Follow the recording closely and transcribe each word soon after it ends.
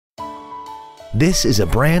This is a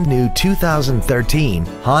brand new 2013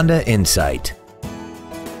 Honda Insight.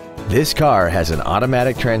 This car has an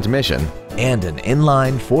automatic transmission and an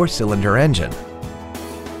inline 4-cylinder engine.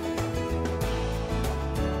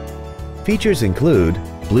 Features include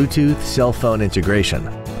Bluetooth cell phone integration,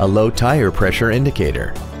 a low tire pressure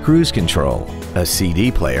indicator, cruise control, a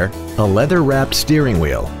CD player, a leather-wrapped steering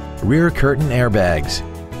wheel, rear curtain airbags,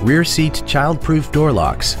 rear seat child-proof door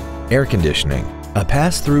locks, air conditioning, a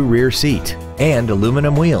pass-through rear seat, and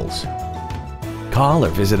aluminum wheels. Call or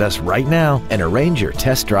visit us right now and arrange your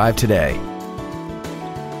test drive today.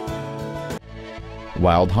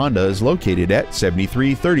 Wild Honda is located at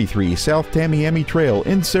 7333 South Tamiami Trail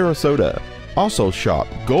in Sarasota. Also shop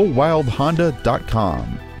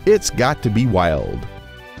GoWildHonda.com. It's got to be wild.